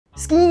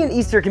Skiing in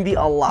Easter can be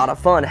a lot of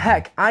fun.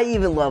 Heck, I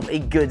even love a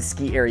good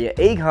ski area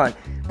egg hunt.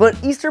 But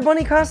Easter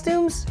bunny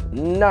costumes?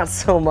 Not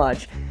so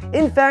much.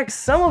 In fact,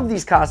 some of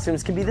these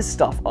costumes can be the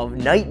stuff of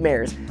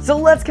nightmares. So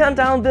let's count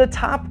down the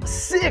top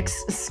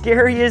 6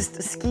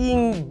 scariest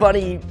skiing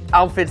bunny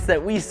outfits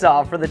that we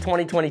saw for the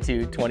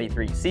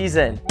 2022-23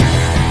 season.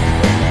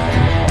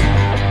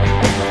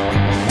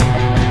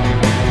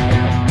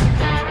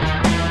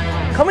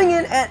 Coming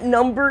in at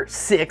number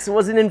 6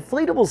 was an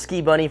inflatable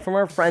ski bunny from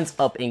our friends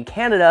up in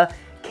Canada,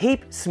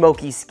 Cape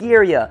Smokey Ski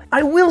Area.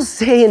 I will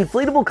say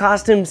inflatable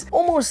costumes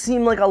almost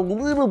seem like a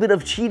little bit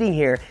of cheating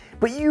here,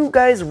 but you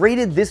guys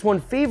rated this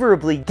one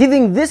favorably,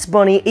 giving this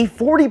bunny a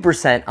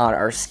 40% on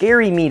our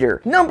scary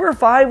meter. Number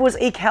 5 was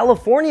a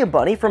California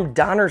bunny from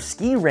Donner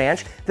Ski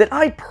Ranch that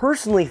I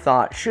personally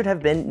thought should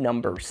have been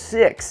number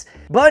 6.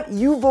 But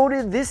you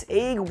voted this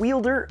egg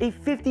wielder a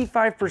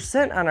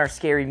 55% on our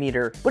scary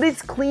meter. But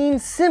it's clean,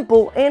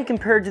 simple, and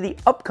compared to the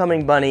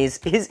upcoming bunnies,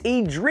 is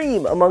a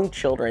dream among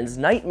children's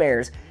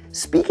nightmares.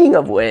 Speaking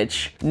of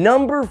which,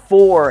 number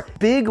 4,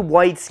 Big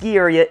White Ski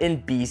Area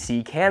in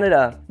BC,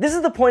 Canada. This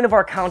is the point of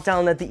our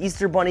countdown that the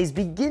Easter bunnies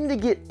begin to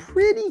get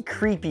pretty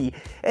creepy,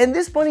 and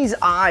this bunny's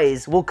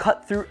eyes will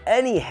cut through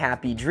any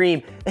happy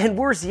dream, and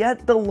worse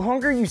yet, the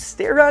longer you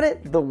stare at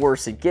it, the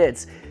worse it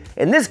gets.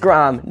 And this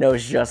Grom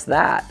knows just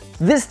that.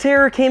 This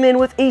terror came in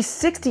with a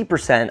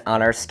 60%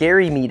 on our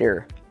scary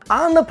meter.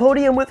 On the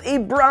podium with a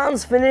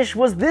bronze finish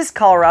was this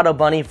Colorado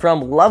bunny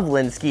from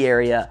Loveland Ski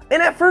Area.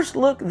 And at first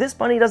look, this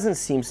bunny doesn't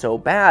seem so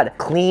bad.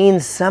 Clean,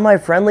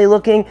 semi-friendly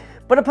looking,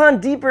 but upon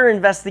deeper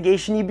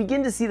investigation, you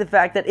begin to see the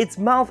fact that its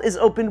mouth is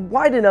opened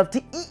wide enough to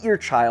eat your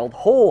child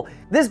whole.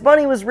 This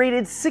bunny was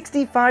rated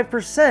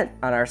 65%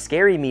 on our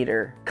scary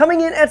meter.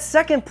 Coming in at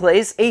second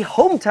place, a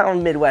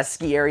hometown Midwest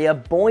ski area,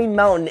 Boyne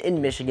Mountain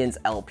in Michigan's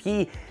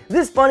LP.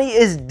 This bunny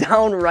is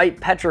downright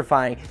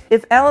petrifying.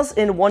 If Alice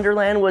in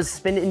Wonderland was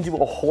spun into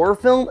a horror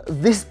film,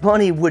 this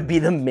bunny would be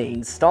the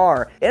main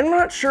star. And I'm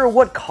not sure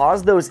what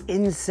caused those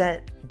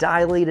inset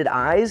dilated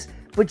eyes,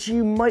 but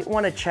you might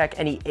want to check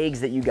any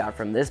eggs that you got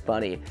from this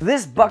bunny.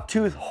 This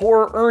bucktooth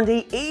horror earned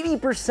a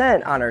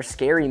 80% on our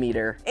scary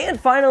meter. And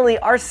finally,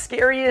 our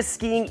scariest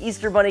skiing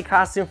Easter bunny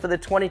costume for the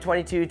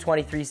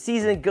 2022-23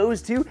 season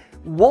goes to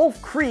Wolf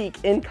Creek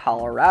in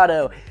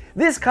Colorado.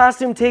 This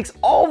costume takes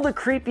all the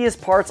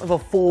creepiest parts of a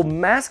full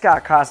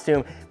mascot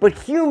costume, but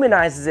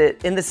humanizes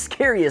it in the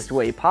scariest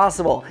way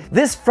possible.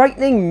 This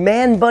frightening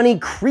man bunny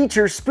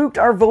creature spooked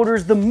our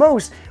voters the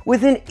most,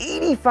 with an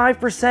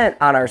 85%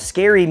 on our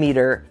scary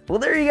meter. Well,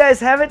 there you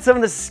guys have it, some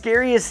of the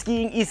scariest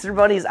skiing Easter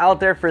bunnies out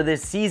there for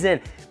this season.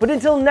 But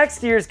until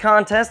next year's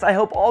contest, I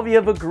hope all of you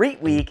have a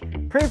great week,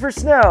 pray for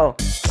snow,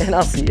 and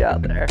I'll see you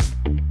out there.